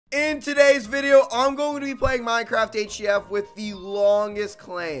In today's video, I'm going to be playing Minecraft HCF with the longest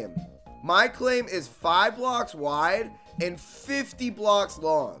claim. My claim is 5 blocks wide and 50 blocks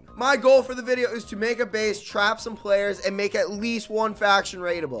long. My goal for the video is to make a base, trap some players, and make at least one faction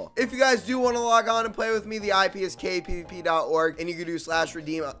raidable. If you guys do want to log on and play with me, the IP is kpvp.org, and you can do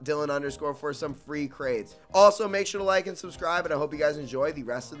 /redeem Dylan_ for some free crates. Also, make sure to like and subscribe, and I hope you guys enjoy the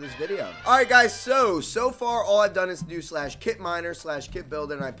rest of this video. Alright guys, so far all I've done is to do /kit miner /kit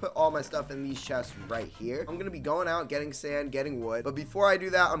builder, and I put all my stuff in these chests right here. I'm going to be going out, getting sand, getting wood, but before I do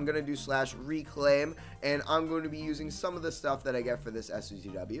that, I'm going to do /reclaim, and I'm going to be using some of the stuff that I get for this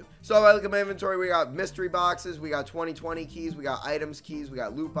SUTW. So if I look at my inventory, we got mystery boxes, we got 2020 keys, we got items keys, we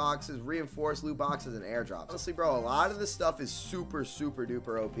got loot boxes, reinforced loot boxes, and airdrops. Honestly, bro, a lot of this stuff is super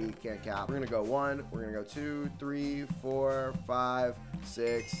duper OP. Can't cap. We're gonna go 1, we're gonna go 2, 3, 4, 5,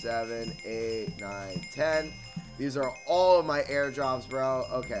 6, 7, 8, 9, 10. These are all of my airdrops, bro.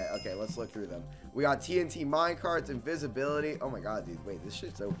 Okay, let's look through them. We got TNT minecarts, invisibility. Oh my god, dude, wait, this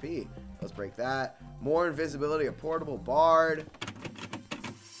shit's OP. Let's break that. More invisibility, a portable bard.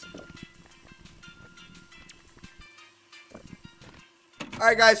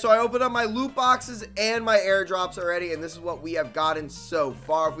 Alright guys, so I opened up my loot boxes and my airdrops already, and this is what we have gotten so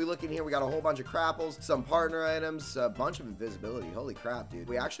far. If we look in here, we got a whole bunch of crapples, some partner items, a bunch of invisibility. Holy crap, dude.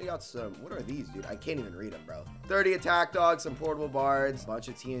 We actually got some, what are these, dude? I can't even read them, bro. 30 attack dogs, some portable bards, a bunch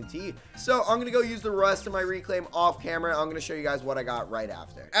of TNT. So I'm gonna go use the rest of my reclaim off camera. I'm gonna show you guys what I got right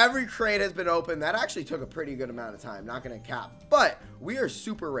after. Every crate has been opened. That actually took a pretty good amount of time, not gonna cap, but we are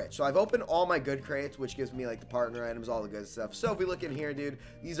super rich. So I've opened all my good crates, which gives me like the partner items, all the good stuff. So if we look in here, dude,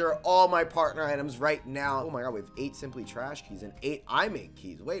 these are all my partner items right now. Oh my god, we have 8 simply trash keys and 8 I make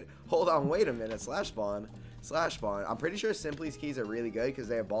keys. Wait, hold on, wait a minute. /spawn. I'm pretty sure Simply's keys are really good because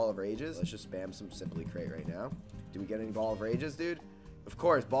they have Ball of Rages. Let's just spam some Simply crate right now. Do we get any Ball of Rages, dude? Of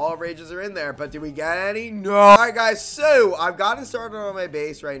course, Ball of Rages are in there, but did we get any? No. All right, guys, so I've gotten started on my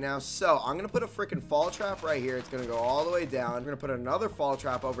base right now. So I'm going to put a freaking fall trap right here. It's going to go all the way down. I'm going to put another fall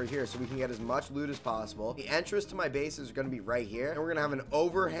trap over here so we can get as much loot as possible. The entrance to my base is going to be right here, and we're going to have an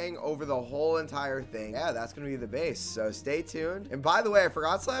overhang over the whole entire thing. Yeah, that's going to be the base, so stay tuned. And by the way, I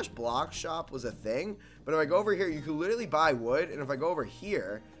forgot /block shop was a thing, but if I go over here, you can literally buy wood, and if I go over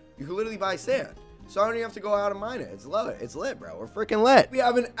here, you can literally buy sand. So I don't even have to go out and mine it. It's lit. It's lit, bro. We're freaking lit. We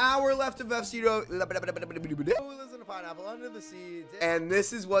have an hour left of FCO. Listen to Pineapple Under the Sea. And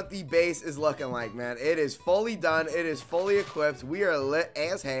this is what the base is looking like, man. It is fully done. It is fully equipped. We are lit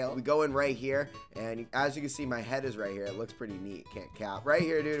as hell. We go in right here. And as you can see, my head is right here. It looks pretty neat. Can't cap. Right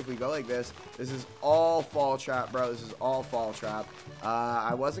here, dude, if we go like this, this is all fall trap, bro. This is all fall trap.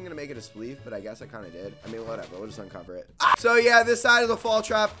 I wasn't going to make it a spleef, but I guess I kind of did. I mean, whatever. We'll just uncover it. So, yeah, this side is a fall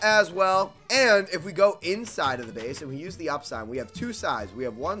trap as well. And if we go inside of the base and we use the up sign, we have 2 sides. We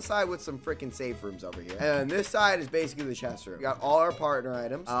have one side with some freaking safe rooms over here. And this side is basically the chest room. We got all our partner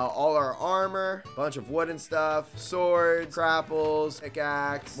items, all our armor, a bunch of wooden stuff, swords, grapples,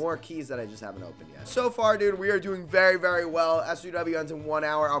 pickaxe, more keys that I just haven't opened yet. So far, dude, we are doing very well. SUW ends in 1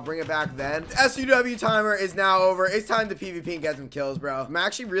 hour. I'll bring it back then. The SUW timer is now over. It's time to PvP and get some kills, bro. I'm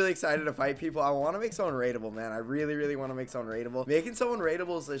actually really excited to fight people. I want to make someone raidable, man. I really want to make someone raidable. Making someone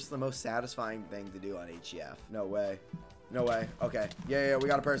raidable is just the most satisfying thing to do on HCF. No way. No way. Okay. Yeah, we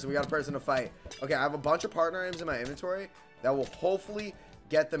got a person. We got a person to fight. Okay, I have a bunch of partner items in my inventory that will hopefully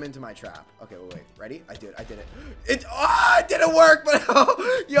get them into my trap. Okay, wait. Ready? I did it. It didn't work, but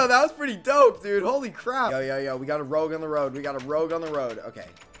yo, that was pretty dope, dude. Holy crap. Yo, we got a rogue on the road. Okay,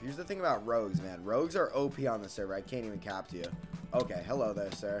 here's the thing about rogues, man. Rogues are OP on the server. I can't even cap to you. Okay, hello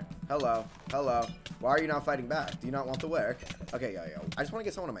there, sir. Hello. Why are you not fighting back? Do you not want the work? Okay, yo. I just want to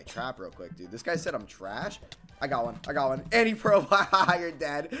get someone in my trap real quick, dude. This guy said I'm trash. I got one. Any pro. You're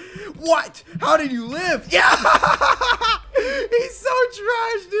dead. What? How did you live? Yeah! He's so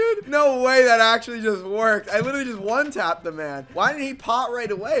trash, dude. No way that actually just worked. I literally just one-tapped the man. Why didn't he pot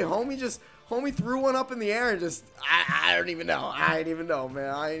right away? Homie threw one up in the air and just, I don't even know. I ain't even know,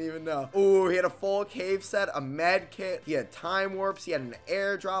 man. I ain't even know. Ooh, he had a full cave set, a med kit. He had time warps. He had an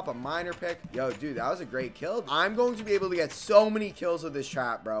airdrop, a miner pick. Yo, dude, that was a great kill. I'm going to be able to get so many kills with this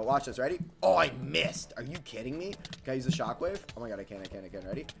trap, bro. Watch this. Ready? Oh, I missed. Are you kidding me? Can I use the shockwave? Oh my god, I can't.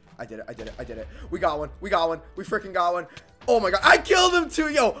 Ready? I did it. We got one. We freaking got one. Oh my god, I killed him too.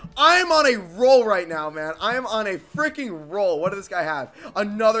 Yo, I'm on a roll right now, man. I am on a freaking roll. What does this guy have?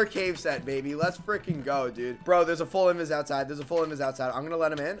 Another cave set, baby. Let's freaking go, dude. Bro, there's a full invis outside. There's a full invis outside. I'm gonna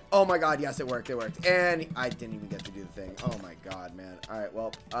let him in. Oh my god, yes, it worked. It worked. And I didn't even get to do the thing. Oh my god, man. All right,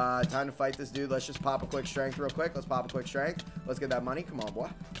 well, time to fight this dude. Let's just pop a quick strength real quick. Let's pop a quick strength. Let's get that money. Come on, boy.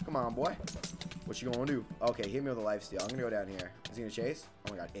 Come on, boy. What you gonna do? Okay, hit me with a lifesteal. I'm gonna go down here. Is he gonna chase?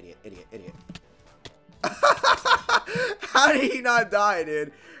 Oh my god, idiot, idiot, idiot. How did he not die,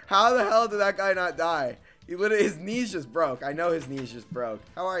 dude? How the hell did that guy not die? He literally, his knees just broke. I know his knees just broke.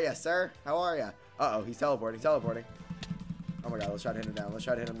 How are ya, sir? How are ya? Uh-oh, he's teleporting. He's teleporting. Oh my god, let's try to hit him down. Let's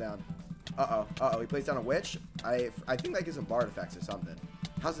try to hit him down. Uh-oh. Uh-oh, he placed down a witch. I think that gives him bard effects or something.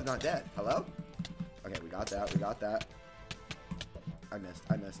 How's it not dead? Hello? Okay, we got that. We got that. I missed.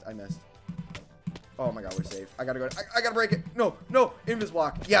 I missed. I missed. Oh my god, we're safe. I gotta go. I gotta break it. No, no. Invis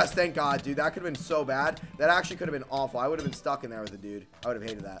block. Yes, thank god, dude. That could have been so bad. That actually could have been awful. I would have been stuck in there with a dude. I would have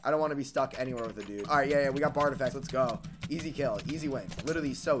hated that. I don't want to be stuck anywhere with a dude. All right, yeah, we got bard effects. Let's go. Easy kill. Easy win.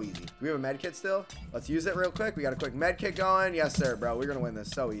 Literally so easy. We have a med kit still. Let's use it real quick. We got a quick med kit going. Yes, sir, bro. We're gonna win this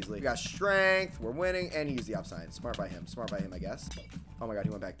so easily. We got strength. We're winning. And he used the up sign. Smart by him. Smart by him, I guess. Oh my god,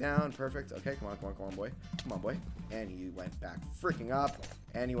 he went back down. Perfect. Okay, come on, come on, come on, boy. Come on, boy. And he went back freaking up.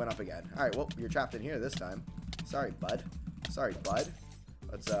 And he went up again. All right, well, you're trapped in here this time. Sorry, bud. Sorry, bud.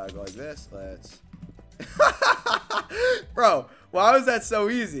 Let's go like this. Let's... Bro, why was that so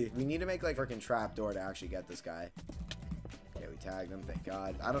easy? We need to make like a freaking trap door to actually get this guy. Okay, we tagged him. Thank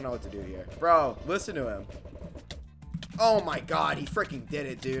god. I don't know what to do here. Bro, listen to him. Oh my god, he freaking did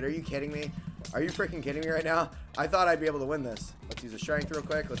it, dude. Are you kidding me? Are you freaking kidding me right now? I thought I'd be able to win this. Let's use a strength real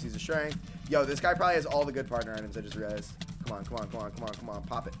quick. Let's use a strength. Yo, this guy probably has all the good partner items. I just realized. Come on, come on, come on, come on, come on.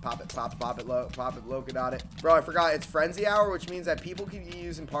 Pop it, pop it, pop it low, pop it low, got it. Bro, I forgot it's frenzy hour, which means that people can be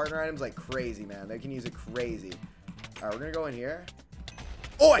using partner items like crazy, man. They can use it crazy. All right, we're gonna go in here.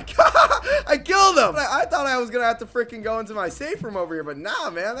 Oh, I killed him. I thought I was gonna have to freaking go into my safe room over here, but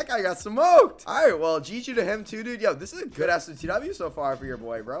nah, man, that guy got smoked. All right, well, GG to him too, dude. Yo, this is a good SOTW so far for your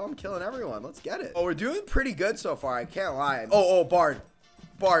boy, bro. I'm killing everyone. Let's get it. Oh, we're doing pretty good so far. I can't lie. Oh, Bard.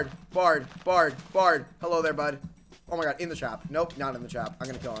 Bard. Hello there, bud. Oh my god, in the trap. Nope, not in the trap. I'm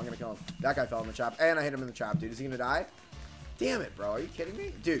gonna kill him. I'm gonna kill him. That guy fell in the trap, and I hit him in the trap, dude. Is he gonna die? Damn it, bro. Are you kidding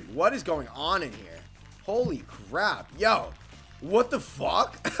me? Dude, what is going on in here? Holy crap. Yo, what the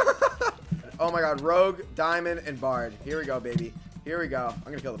fuck? Oh my god, Rogue, Diamond, and Bard. Here we go, baby. Here we go. I'm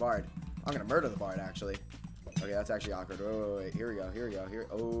gonna kill the Bard. I'm gonna murder the Bard, actually. Okay, that's actually awkward. Wait. Here we go. Here we go. Here.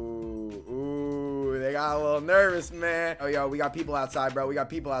 Oh, ooh, they got a little nervous, man. Oh, yo, we got people outside, bro. We got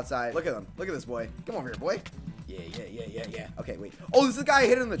people outside. Look at them. Look at this boy. Come over here, boy. Yeah. Okay, wait. Oh, this is the guy I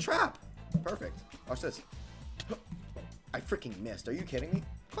hit in the trap. Perfect. Watch this. I freaking missed. Are you kidding me?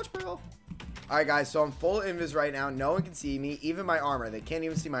 Clutch pearl. All right, guys. So I'm full invis right now. No one can see me. Even my armor. They can't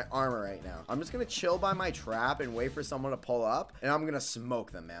even see my armor right now. I'm just going to chill by my trap and wait for someone to pull up. And I'm going to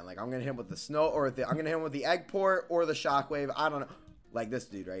smoke them, man. Like, I'm going to hit him with the snow or I'm going to hit him with the egg port or the shockwave. I don't know. Like this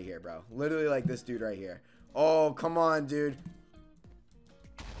dude right here, bro. Literally like this dude right here. Oh, come on, dude.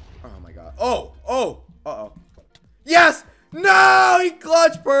 Oh, my God. Oh. Uh-oh. Yes! No! He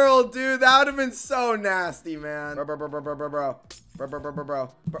clutch pearl, dude. That would have been so nasty, man. Bro.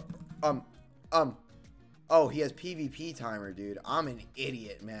 Oh, he has PvP timer, dude. I'm an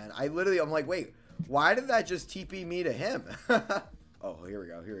idiot, man. I'm like, wait, why did that just TP me to him? Oh, here we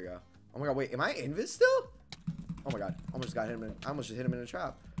go. Oh my god, wait, am I invis still? Oh my god, I almost just hit him in a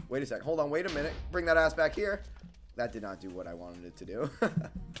trap. Wait a sec, hold on, wait a minute. Bring that ass back here. That did not do what I wanted it to do.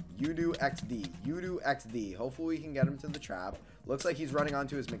 You do XD. Hopefully we can get him to the trap. Looks like he's running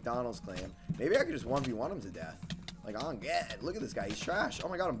onto his McDonald's claim. Maybe I could just 1v1 him to death. Like, I don't get it. Look at this guy. He's trash. Oh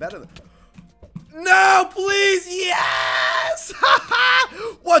my god, I'm better than... No, please. Yes.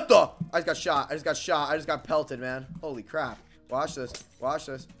 What the? I just got pelted, man. Holy crap. Watch this.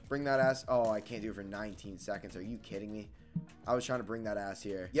 Bring that ass. Oh, I can't do it for 19 seconds. Are you kidding me? I was trying to bring that ass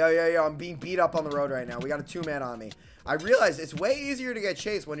here. Yo. I'm being beat up on the road right now. We got a 2-man on me. I realize it's way easier to get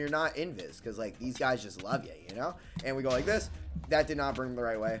chased when you're not invis. Because, like, these guys just love you, you know? And we go like this. That did not bring them the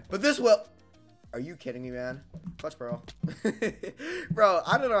right way. But this will... Are you kidding me, man? Clutch pearl. Bro,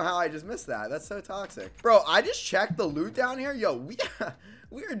 I don't know how I just missed that. That's so toxic. Bro, I just checked the loot down here. Yo,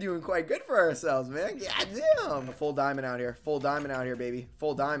 we are doing quite good for ourselves, man. God damn. Full diamond out here. Full diamond out here, baby.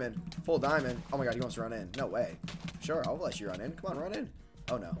 Full diamond. Oh my god, he wants to run in. No way. Sure, I'll let you run in. Come on, run in.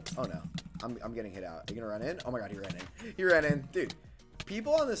 Oh no. I'm getting hit out. Are you gonna run in? Oh my god, he ran in. He ran in. Dude,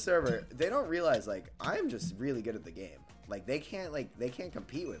 people on this server, they don't realize, like, I'm just really good at the game. Like, they can't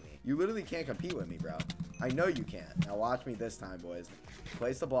compete with me. You literally can't compete with me, bro. I know you can't. Now watch me this time, boys.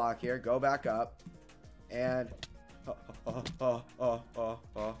 Place the block here. Go back up. And Let's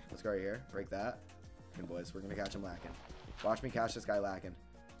go right here. Break that. And boys, we're gonna catch him lacking. Watch me catch this guy lacking.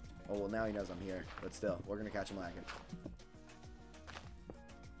 Oh, well, now he knows I'm here. But still, we're gonna catch him lacking.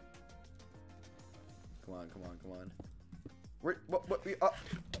 Come on, come on, come on.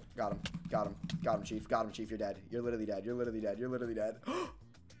 Got him, Chief. Got him, Chief. You're dead. You're literally dead. You're literally dead. You're literally dead.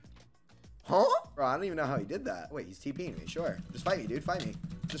 Huh? Bro, I don't even know how he did that. Wait, he's TPing me. Sure. Just fight me, dude. Fight me.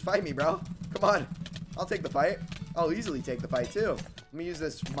 Just fight me, bro. Come on. I'll take the fight. I'll easily take the fight, too. Let me use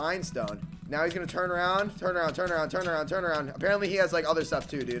this Mind Stone. Now he's going to turn around. Turn around, turn around, turn around, turn around. Apparently, he has, like, other stuff,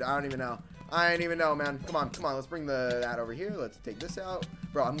 too, dude. I don't even know. I ain't even know, man. Come on, come on. Let's bring that over here. Let's take this out.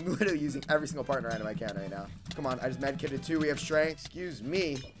 Bro, I'm literally using every single partner item I can right now. Come on. I just medkitted 2. We have strength. Excuse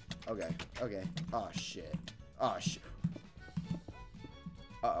me. Okay. Okay. Oh, shit. Oh, shit.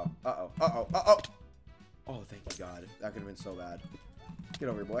 Uh-oh. Uh-oh. Uh-oh. Uh-oh. Oh, thank you, God. That could have been so bad. Get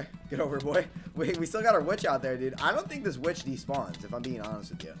over here, boy. Get over here, boy. Wait, we still got our witch out there, dude. I don't think this witch despawns, if I'm being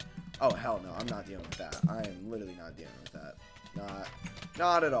honest with you. Oh, hell no. I'm not dealing with that. I am literally not dealing with that.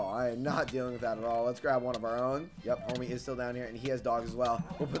 Not at all. I am not dealing with that at all. Let's grab one of our own. Yep, homie is still down here, and he has dogs as well.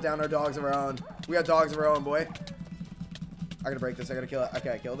 We'll put down our dogs of our own. We got dogs of our own, boy. I gotta break this. I gotta kill it.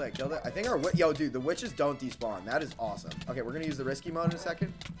 Okay, I killed it. I killed it. I think our yo, dude, the witches don't despawn. That is awesome. Okay, we're gonna use the risky mode in a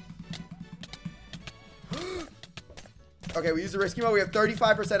second. Okay, we use the risky mode. We have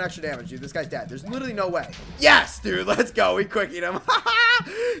 35% extra damage, dude. This guy's dead. There's literally no way. Yes, dude. Let's go. We quickied him.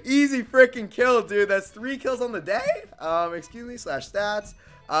 Easy freaking kill, dude. That's 3 kills on the day. Excuse me, /stats.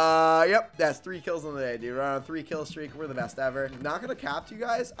 Yep, that's 3 kills on the day, dude. We're on a 3 kill streak. We're the best ever. Not gonna cap you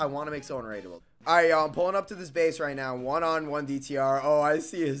guys. I want to make someone rateable. All right, y'all. I'm pulling up to this base right now. 1-on-1 DTR. Oh, I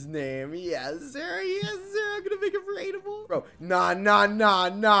see his name. Yes, sir. Yes, sir. I'm gonna make him rateable. Bro, nah.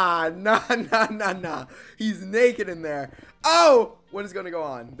 He's naked in there. Oh, what is gonna go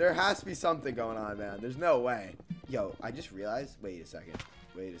on? There has to be something going on, man. There's no way. Yo, I just realized. Wait a second.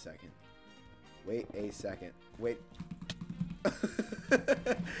 Wait a second. Wait a second. Wait.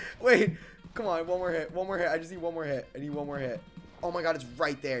 Wait. Come on. One more hit. One more hit. I just need one more hit. I need one more hit. Oh my God, it's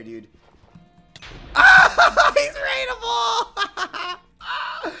right there, dude. Ah, he's rateable.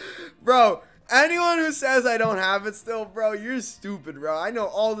 Bro, anyone who says I don't have it still, bro, you're stupid, bro. I know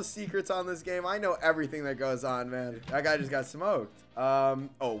all the secrets on this game. I know everything that goes on, man. That guy just got smoked.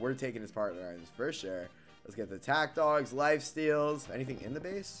 Oh, we're taking his partner items for sure. Let's get the attack dogs, life steals. Anything in the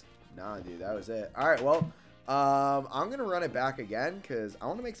base? Nah, dude, that was it. All right, well, I'm gonna run it back again because I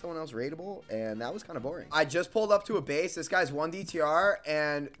want to make someone else rateable, and that was kind of boring. I just pulled up to a base. This guy's 1 DTR,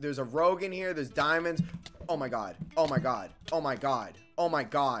 and there's a rogue in here. There's diamonds. Oh my God. Oh my God. Oh my God. Oh my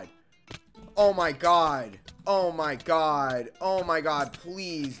God. Oh my God. Oh my God. Oh my God.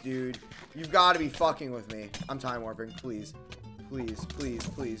 Please, dude. You've got to be fucking with me. I'm time warping. Please. Please, please,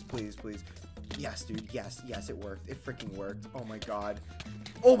 please, please, please. Yes, dude. Yes, yes, it worked. It freaking worked. Oh my God.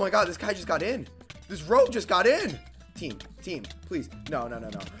 Oh my God. This guy just got in. This rogue just got in. Team, please. No.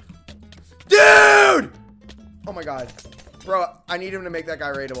 Dude! Oh my God. Bro, I need him to make that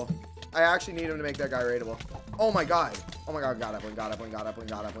guy rateable. I actually need him to make that guy rateable. Oh my God. Oh my God. Got up. The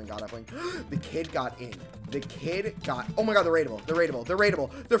kid got in. The kid got. Oh my God. They're rateable. They're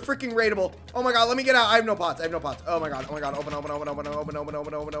freaking rateable. Oh my God. Let me get out. I have no pots. Oh my God. Open.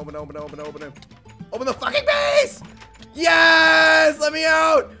 Open the fucking base. Yes. Let me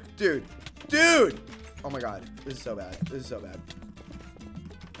out. Dude. Oh my God. This is so bad. Please.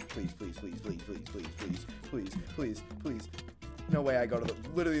 No way I go to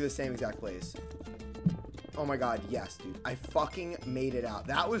literally the same exact place. Oh my God, yes, dude. I fucking made it out.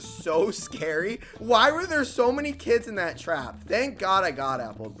 That was so scary. Why were there so many kids in that trap? Thank God I got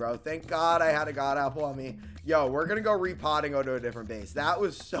apple, bro. Thank God I had a God apple on me. Yo, we're gonna go repot and go to a different base. That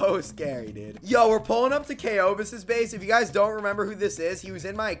was so scary, dude. Yo, we're pulling up to Kobus's base. If you guys don't remember who this is, he was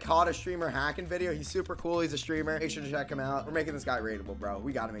in my caught a streamer hacking video. He's super cool. He's a streamer. Make sure to check him out. We're making this guy rateable, bro.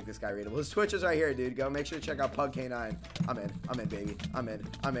 We gotta make this guy rateable. His Twitch is right here, dude. Go make sure to check out Pug K9. I'm in, baby. I'm in.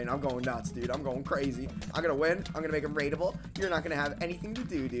 I'm going nuts, dude. I'm going crazy. I'm gonna win. I'm gonna make him rateable. You're not gonna have anything to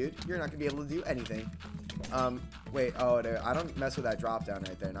do, dude. You're not gonna be able to do anything. Wait, oh, dude, I don't mess with that drop down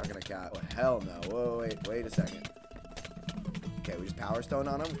right there. Not gonna cap. Oh, hell no. Whoa, wait a second. Okay, we just power stone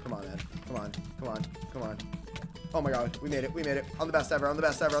on him. Come on, man. Come on. Oh my God, we made it. I'm the best ever. I'm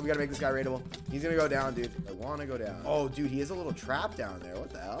gonna make this guy rateable. He's gonna go down, dude. I wanna go down. Oh, dude, he has a little trap down there.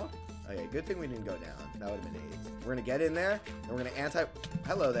 What the hell? Okay, good thing we didn't go down. That would have been AIDS. We're gonna get in there, and we're gonna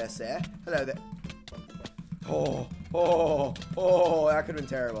Hello there, sir. Hello there. Oh, that could have been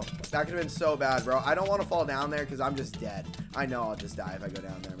terrible. That could have been so bad, bro. I don't want to fall down there because I'm just dead. I know I'll just die if I go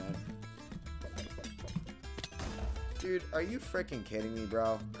down there, man. Dude, are you freaking kidding me,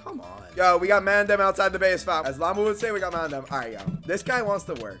 bro? Come on. Yo, we got Mandem outside the base, fam. As Llama would say, we got Mandem. All right, yo. This guy wants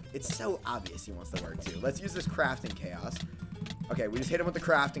to work. It's so obvious he wants to work, too. Let's use this crafting chaos. Okay, we just hit him with the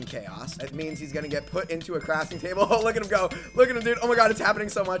crafting chaos. It means he's gonna get put into a crafting table. Oh, look at him go. Look at him, dude. Oh my god, it's happening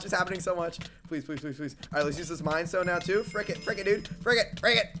so much. It's happening so much. Please, please, please, please. All right, let's use this mind stone now, too. Frick it, dude. Frick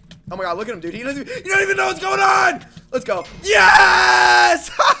it. Oh my god, look at him, dude. You don't even know what's going on. Let's go.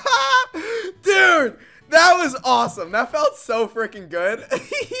 Yes! Dude, that was awesome. That felt so freaking good.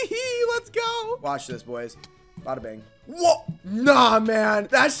 Let's go. Watch this, boys. Bada bing. Whoa! Nah, man.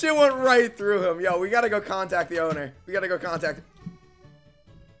 That shit went right through him. Yo, we gotta go contact the owner. We gotta go contact.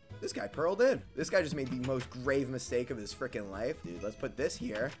 This guy pearled in. This guy just made the most grave mistake of his freaking life. Dude, let's put this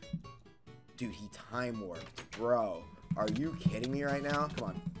here. Dude, he time warped. Bro, are you kidding me right now? Come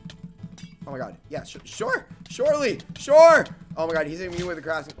on. Oh my god. Yeah, sure. Surely. Sure. Oh my god, he's hitting me with the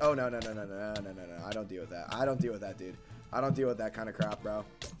crafting. Oh, no. I don't deal with that. I don't deal with that, dude. I don't deal with that kind of crap, bro.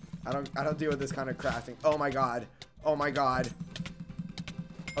 I don't deal with this kind of crafting. Oh my god. Oh my god.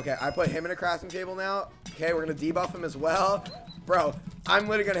 Okay, I put him in a crafting table now. Okay, we're gonna debuff him as well. Bro, I'm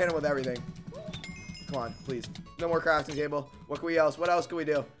literally gonna hit him with everything. Come on, please. No more crafting table. What else can we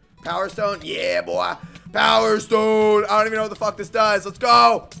do? Power stone? Yeah, boy. Power stone. I don't even know what the fuck this does. Let's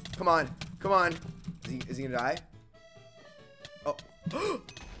go. Come on. Is he gonna die? Oh.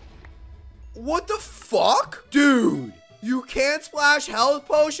 What the fuck? Dude, you can't splash health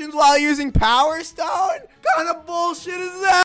potions while using power stone? What kind of bullshit is that?